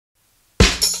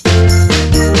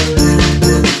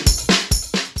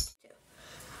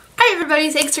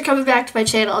everybody, thanks for coming back to my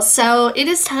channel. So it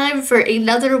is time for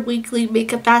another weekly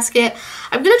makeup basket.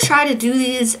 I'm going to try to do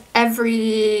these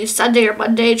every Sunday or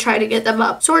Monday, try to get them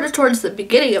up sort of towards the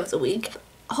beginning of the week.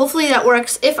 Hopefully that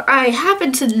works. If I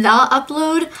happen to not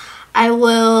upload, I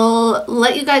will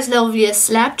let you guys know via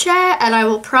Snapchat, and I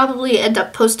will probably end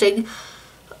up posting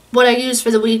what I use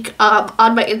for the week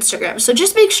on my Instagram. So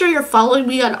just make sure you're following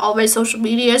me on all my social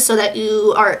media so that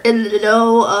you are in the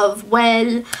know of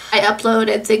when I upload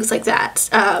and things like that.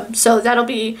 So that'll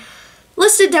be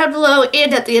listed down below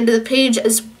and at the end of the page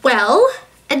as well,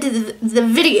 and the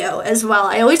video as well.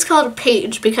 I always call it a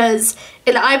page because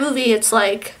in iMovie it's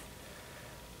like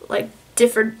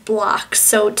different blocks.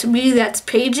 So to me that's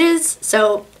pages.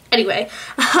 So anyway,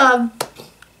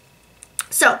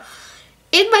 so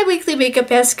in my weekly makeup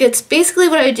baskets, basically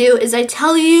what I do is I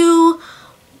tell you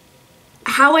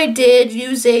how I did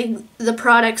using the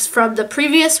products from the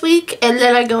previous week, and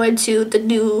then I go into the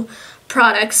new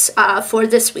products for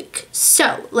this week.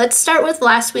 So let's start with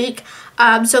last week.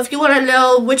 So if you want to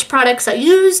know which products I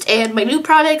used and my new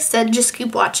products, then just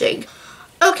keep watching.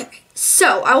 Okay,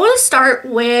 so I want to start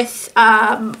with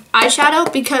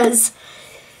eyeshadow because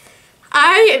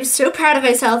I am so proud of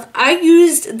myself. I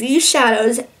used these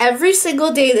shadows every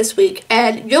single day this week,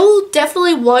 and you'll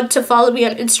definitely want to follow me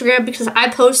on Instagram because I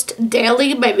post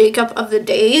daily my makeup of the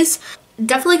days.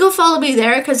 Definitely go follow me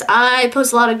there because I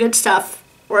post a lot of good stuff,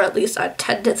 or at least I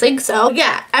tend to think so.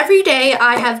 Yeah, every day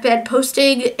I have been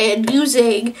posting and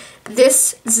using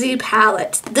this Z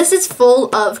palette. This is full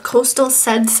of Coastal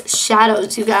Scents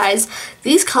shadows, you guys.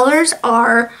 These colors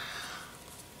are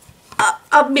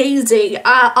amazing.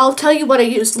 I'll tell you what I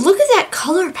used. Look at that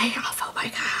color payoff. Oh my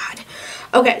god.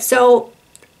 Okay, so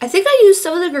I think I used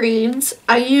some of the greens.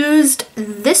 I used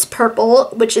this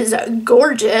purple, which is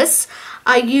gorgeous.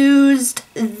 I used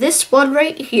this one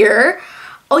right here.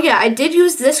 Oh yeah, I did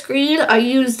use this green. I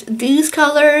used these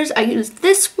colors. I used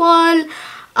this one.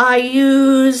 I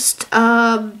used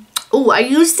I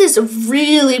used this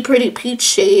really pretty peach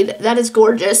shade. That is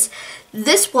gorgeous.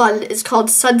 This one is called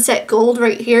Sunset Gold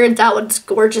right here, and that one's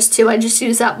gorgeous too. I just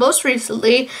used that most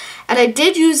recently, and I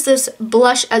did use this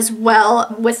blush as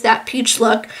well with that peach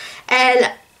look,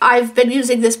 and I've been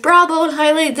using this brow bone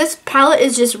highlight. This palette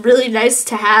is just really nice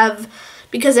to have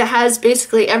because it has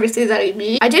basically everything that I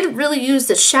need. I didn't really use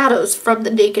the shadows from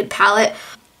the Naked palette.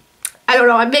 I don't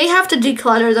know, I may have to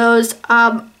declutter those.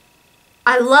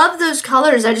 I love those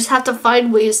colors, I just have to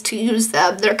find ways to use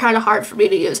them. They're kind of hard for me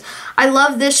to use. I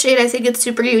love this shade, I think it's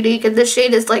super unique, and this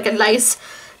shade is like a nice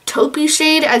taupey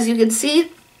shade, as you can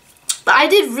see. But I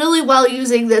did really well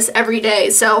using this every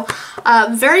day, so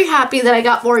I'm very happy that I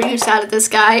got more use out of this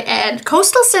guy. And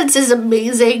Coastal Scents is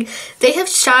amazing. They have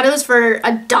shadows for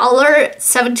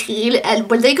 $1.17, and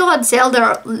when they go on sale,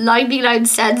 they're 99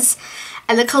 cents,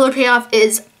 and the color payoff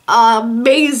is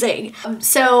amazing. And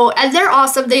they're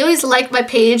awesome. They always like my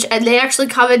page, and they actually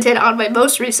commented on my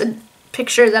most recent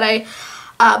picture that I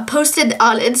posted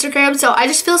on Instagram, so I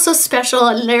just feel so special,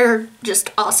 and they're just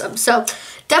awesome. So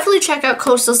definitely check out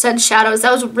Coastal Scents shadows.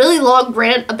 That was a really long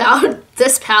rant about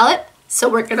this palette, so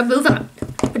we're gonna move on.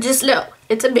 But just know,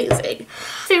 it's amazing.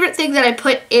 Favorite thing that I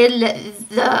put in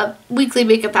the weekly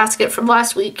makeup basket from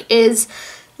last week is,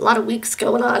 a lot of weeks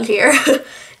going on here,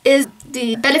 is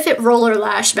the Benefit Roller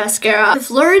Lash Mascara.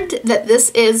 I've learned that this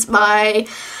is my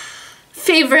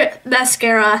favorite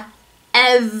mascara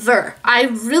ever. I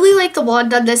really like the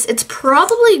wand on this. It's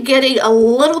probably getting a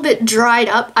little bit dried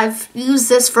up. I've used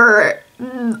this for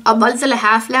a month and a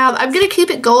half now. I'm gonna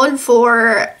keep it going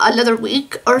for another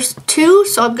week or two,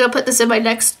 so I'm gonna put this in my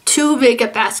next 2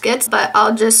 makeup baskets, but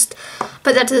I'll just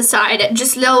put that to the side.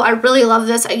 Just know I really love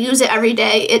this. I use it every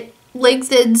day. It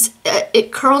lengthens,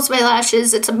 it curls my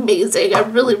lashes. It's amazing. I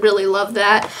really, really love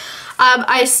that.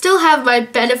 I still have my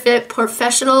Benefit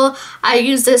Porefessional. I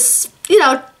use this, you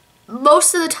know,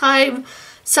 most of the time.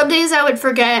 Some days I would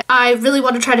forget. I really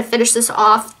want to try to finish this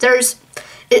off.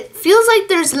 It feels like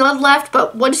there's none left,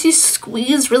 but once you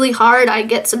squeeze really hard, I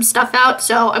get some stuff out.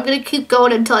 So I'm going to keep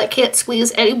going until I can't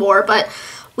squeeze anymore, but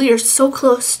we are so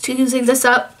close to using this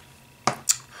up.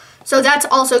 So that's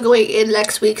also going in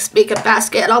next week's makeup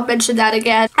basket, and I'll mention that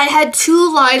again. I had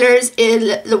 2 liners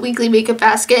in the weekly makeup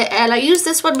basket, and I used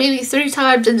this one maybe 3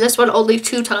 times and this one only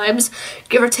 2 times,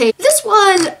 give or take. This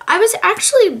one, I was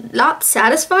actually not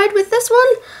satisfied with this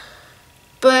one,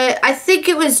 but I think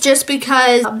it was just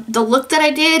because the look that I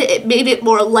did, it made it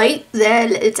more light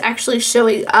than it's actually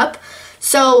showing up.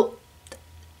 So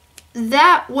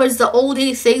that was the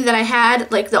only thing that I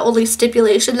had, like the only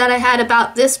stipulation that I had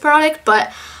about this product,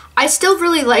 but I still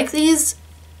really like these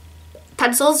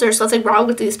pencils. There's nothing wrong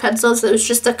with these pencils. It was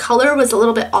just the color was a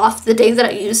little bit off the day that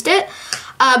I used it.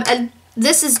 And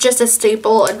this is just a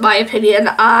staple in my opinion.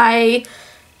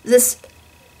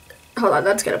 Hold on,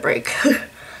 that's gonna break.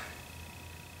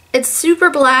 It's super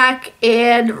black,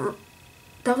 and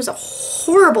that was a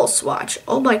horrible swatch.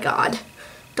 Oh my god.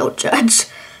 Don't judge.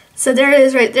 So there it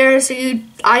is right there. So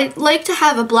I like to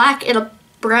have a black and a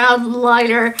brown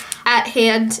liner at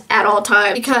hand at all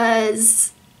times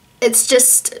because it's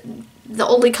just the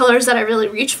only colors that I really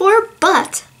reach for,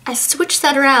 but I switched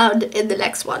that around in the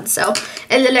next one, so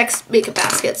in the next makeup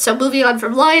basket. So moving on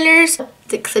from liners,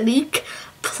 the Clinique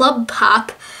Plum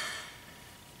Pop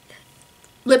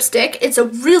lipstick. It's a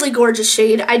really gorgeous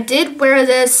shade. I did wear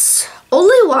this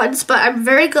only once, but I'm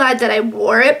very glad that I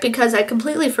wore it because I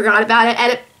completely forgot about it,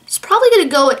 and it's probably going to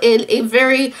go in a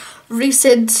very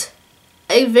recent,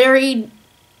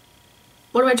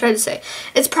 what am I trying to say?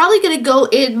 It's probably going to go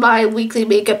in my weekly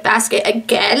makeup basket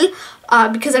again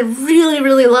because I really,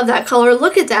 really love that color.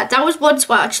 Look at that. That was one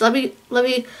swatch. Let me.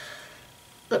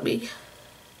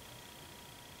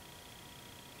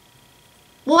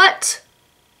 What?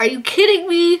 Are you kidding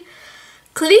me?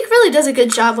 Clinique really does a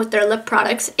good job with their lip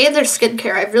products and their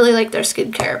skincare. I really like their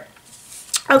skincare.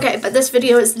 Okay, but this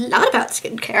video is not about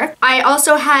skincare. I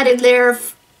also had in there,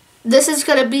 this is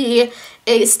going to be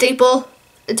a staple.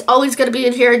 It's always going to be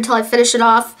in here until I finish it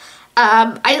off.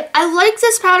 I like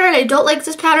this powder and I don't like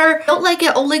this powder. I don't like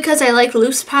it only because I like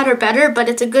loose powder better, but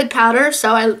it's a good powder,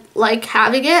 so I like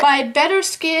having it. My Better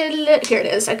Skin, here it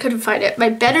is, I couldn't find it. My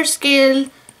Better Skin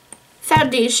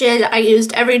foundation I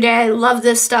used every day. I love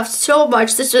this stuff so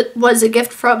much. This was a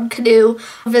gift from Canoe.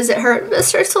 Visit her and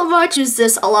miss her so much. Use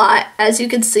this a lot. As you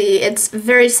can see, it's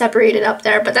very separated up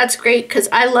there, but that's great because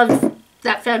I love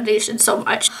that foundation so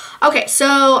much. Okay,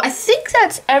 so I think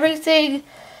that's everything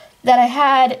that I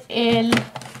had in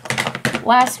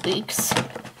last week's.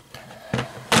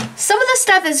 Some of the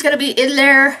stuff is going to be in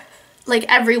there like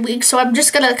every week, so I'm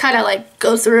just going to kind of like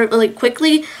go through it really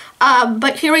quickly.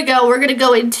 But here we go. We're going to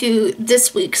go into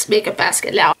this week's makeup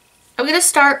basket now. I'm going to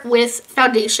start with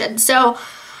foundation. So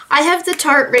I have the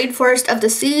Tarte Rainforest of the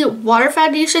Sea Water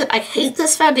Foundation. I hate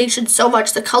this foundation so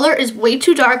much. The color is way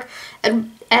too dark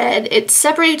and it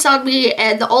separates on me,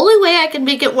 and the only way I can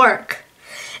make it work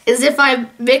is if I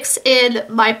mix in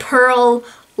my Pearl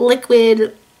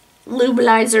Liquid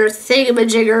Luminizer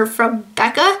Thingamajigger from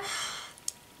Becca.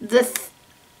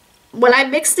 When I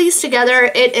mix these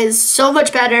together, it is so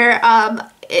much better.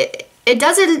 It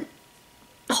doesn't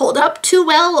hold up too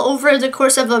well over the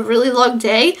course of a really long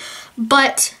day,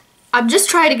 but I'm just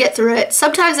trying to get through it.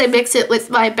 Sometimes I mix it with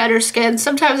my Better Skin.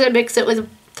 Sometimes I mix it with...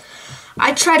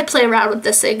 I try to play around with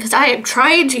this thing because I am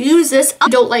trying to use this. I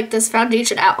don't like this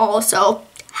foundation at all, so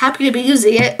happy to be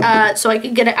using it so I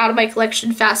can get it out of my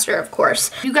collection faster, of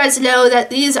course. You guys know that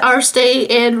these are Stay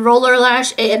in Roller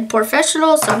Lash and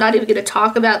Porefessional, so I'm not even going to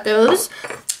talk about those.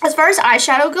 As far as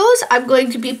eyeshadow goes, I'm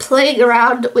going to be playing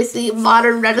around with the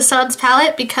Modern Renaissance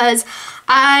palette because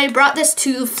I brought this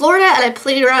to Florida and I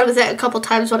played around with it a couple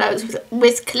times when I was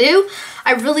with Canoe.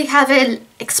 I really haven't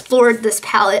explored this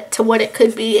palette to what it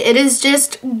could be. It is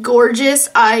just gorgeous.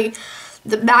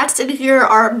 The mattes in here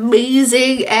are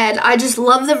amazing, and I just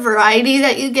love the variety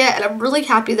that you get, and I'm really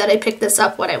happy that I picked this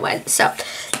up when I went. So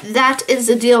that is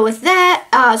the deal with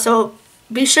that. So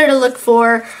be sure to look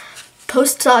for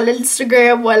posts on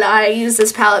Instagram when I use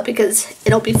this palette because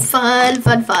it'll be fun.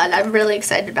 I'm really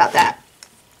excited about that.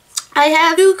 I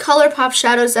have two ColourPop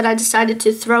shadows that I decided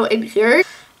to throw in here.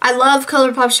 I love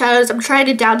ColourPop shadows. I'm trying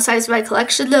to downsize my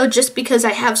collection though just because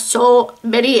I have so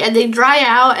many and they dry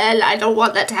out and I don't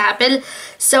want that to happen.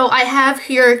 So I have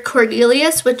here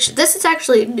Cornelious, which this is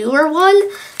actually a newer one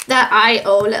that I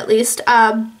own at least.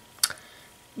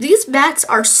 These mattes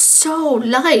are so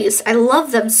nice. I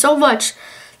love them so much.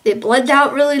 They blend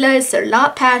out really nice. They're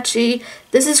not patchy.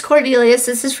 This is Cornelious.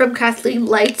 This is from Kathleen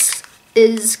Light's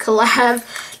collab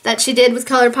that she did with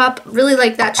ColourPop. Really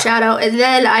like that shadow. And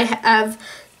then I have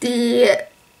the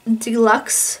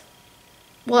Deluxe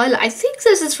one. I think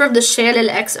this is from the Shannon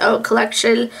XO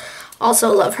collection.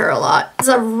 Also love her a lot. It's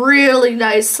a really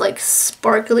nice like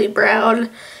sparkly brown.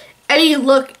 Any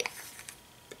look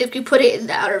if you put it in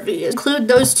the outer V. Include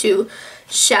those two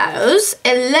shadows.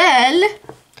 And then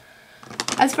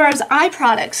as far as eye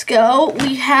products go,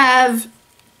 we have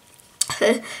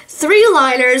 3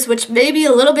 liners, which may be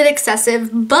a little bit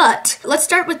excessive, but let's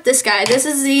start with this guy. This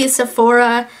is the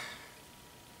Sephora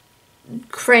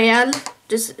crayon.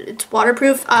 It's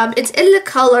waterproof. It's in the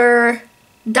color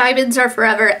Diamonds Are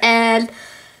Forever, and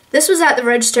this was at the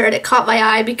register and it caught my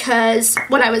eye because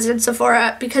when I was in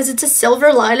Sephora, because it's a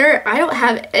silver liner. I don't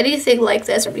have anything like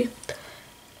this.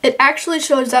 It actually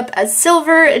shows up as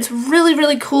silver. It's really,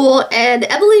 really cool, and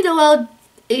Emily Noel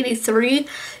 83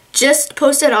 just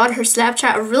posted on her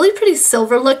Snapchat a really pretty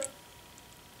silver look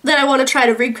that I want to try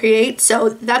to recreate, so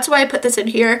that's why I put this in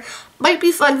here. Might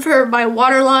be fun for my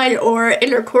waterline or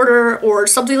inner corner or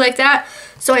something like that,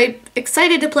 so I'm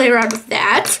excited to play around with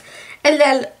that. And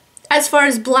then as far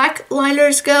as black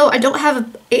liners go, I don't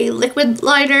have a liquid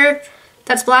liner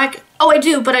that's black. Oh, I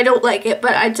do, but I don't like it,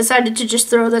 but I decided to just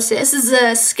throw this in. This is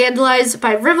a Scandaleyes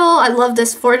by Rimmel. I love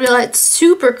this formula. It's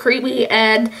super creamy,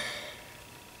 and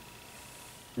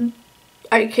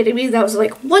are you kidding me? That was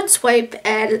like one swipe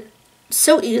and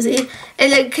so easy.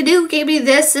 And then Canoe gave me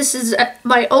this. This is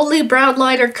my only brown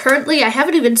liner currently. I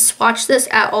haven't even swatched this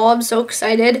at all. I'm so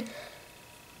excited.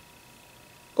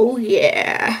 Oh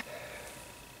yeah.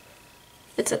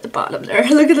 It's at the bottom there.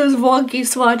 Look at those wonky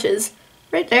swatches.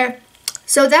 Right there.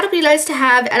 So that'll be nice to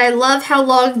have, and I love how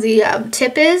long the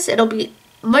tip is. It'll be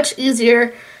much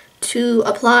easier to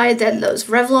apply than those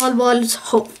Revlon ones,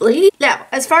 hopefully. Now,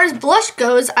 as far as blush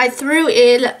goes, I threw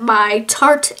in my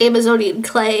Tarte Amazonian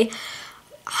Clay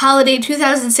Holiday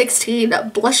 2016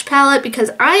 blush palette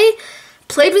because I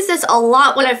played with this a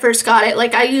lot when I first got it.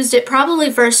 Like, I used it probably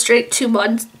for a straight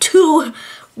 2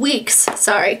 weeks,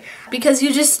 sorry, because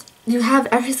you have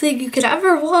everything you could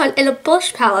ever want in a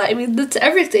blush palette. I mean, that's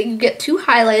everything. You get 2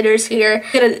 highlighters here,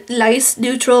 you get a nice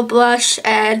neutral blush,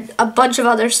 and a bunch of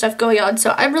other stuff going on,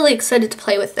 so I'm really excited to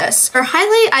play with this. For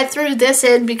highlight, I threw this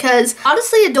in because,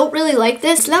 honestly, I don't really like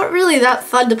this. Not really that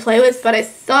fun to play with, but I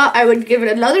thought I would give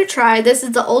it another try. This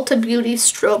is the Ulta Beauty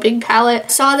Strobing palette. I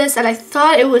saw this, and I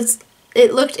thought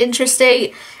it looked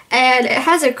interesting, and it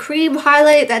has a cream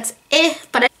highlight that's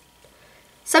but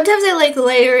sometimes I like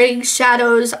layering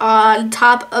shadows on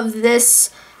top of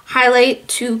this highlight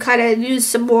to kind of use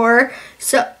some more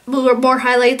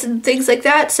highlights and things like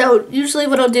that. So usually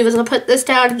what I'll do is I'll put this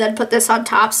down and then put this on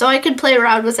top so I can play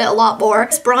around with it a lot more.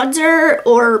 It's bronzer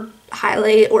or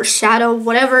highlight or shadow,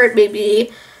 whatever it may be.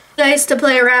 Nice to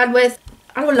play around with.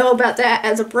 I don't know about that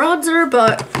as a bronzer,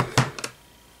 but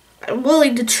I'm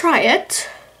willing to try it.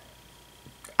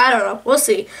 I don't know. We'll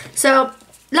see. So,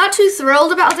 not too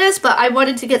thrilled about this, but I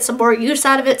wanted to get some more use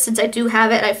out of it since I do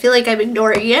have it. I feel like I'm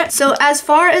ignoring it. So as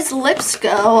far as lips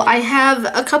go, I have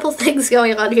a couple things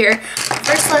going on here.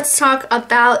 First, let's talk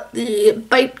about the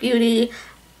Bite Beauty,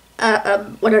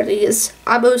 what are these?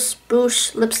 Amouse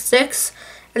Bouche lipsticks.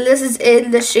 And this is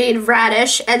in the shade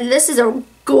Radish. And this is a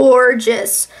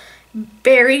gorgeous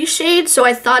berry shade, so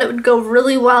I thought it would go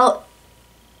really well.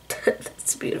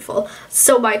 That's beautiful.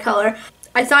 So my color.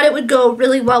 I thought it would go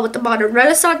really well with the Modern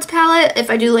Renaissance palette if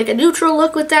I do like a neutral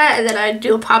look with that, and then I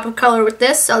do a pop of color with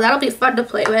this, so that'll be fun to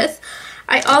play with.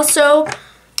 I also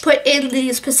put in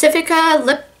these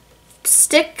Pacifica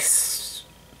lipsticks,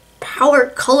 Powerful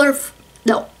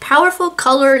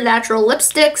Color Natural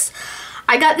Lipsticks.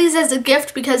 I got these as a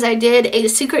gift because I did a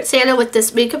Secret Santa with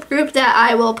this makeup group that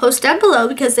I will post down below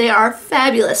because they are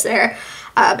fabulous there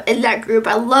in that group.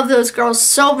 I love those girls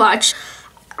so much.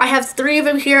 I have 3 of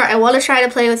them here. I want to try to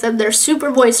play with them. They're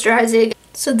super moisturizing.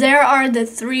 So there are the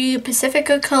 3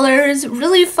 Pacifica colors.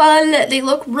 Really fun. They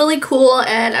look really cool,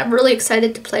 and I'm really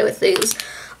excited to play with these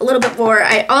a little bit more.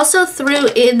 I also threw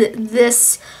in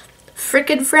this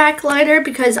frickin' Frack liner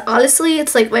because honestly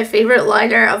it's like my favorite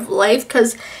liner of life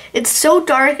because it's so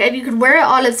dark and you can wear it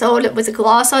on its own with a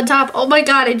gloss on top. Oh my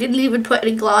god, I didn't even put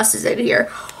any glosses in here.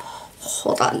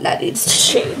 Hold on, that needs to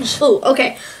change. Oh,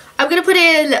 okay. I'm going to put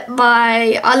in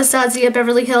my Anastasia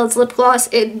Beverly Hills lip gloss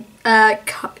in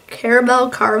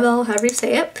caramel, however you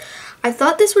say it. I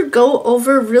thought this would go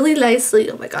over really nicely.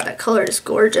 Oh my god, that color is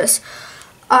gorgeous.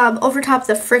 Over top of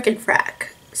the frickin' Frack.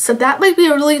 So that might be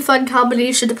a really fun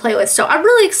combination to play with. So I'm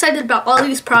really excited about all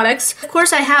these products. Of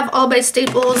course, I have all my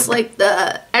staples like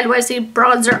the NYC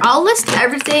Bronzer. I'll list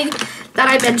everything that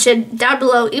I mentioned down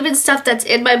below, even stuff that's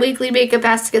in my weekly makeup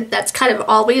basket that's kind of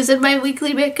always in my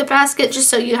weekly makeup basket, just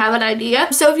so you have an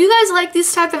idea. So if you guys like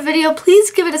this type of video,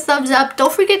 please give it a thumbs up.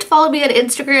 Don't forget to follow me on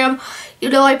Instagram. You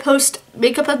know I post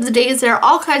makeup of the days there,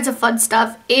 all kinds of fun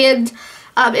stuff. And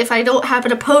if I don't happen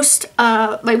to post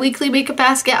my weekly makeup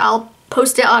basket, I'll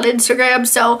post it on Instagram.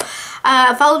 So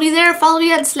follow me there, follow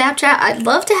me on Snapchat. I'd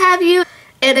love to have you.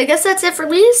 And I guess that's it for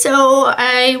me, so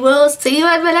I will see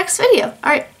you in my next video.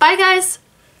 Alright, bye guys!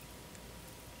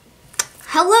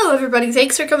 Hello everybody,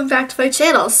 thanks for coming back to my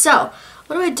channel. So,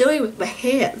 what am I doing with my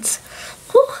hands?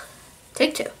 Whew.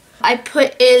 Take 2. I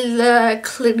put in the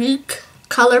Clinique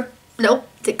color, nope,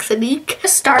 the Clinique.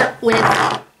 Start with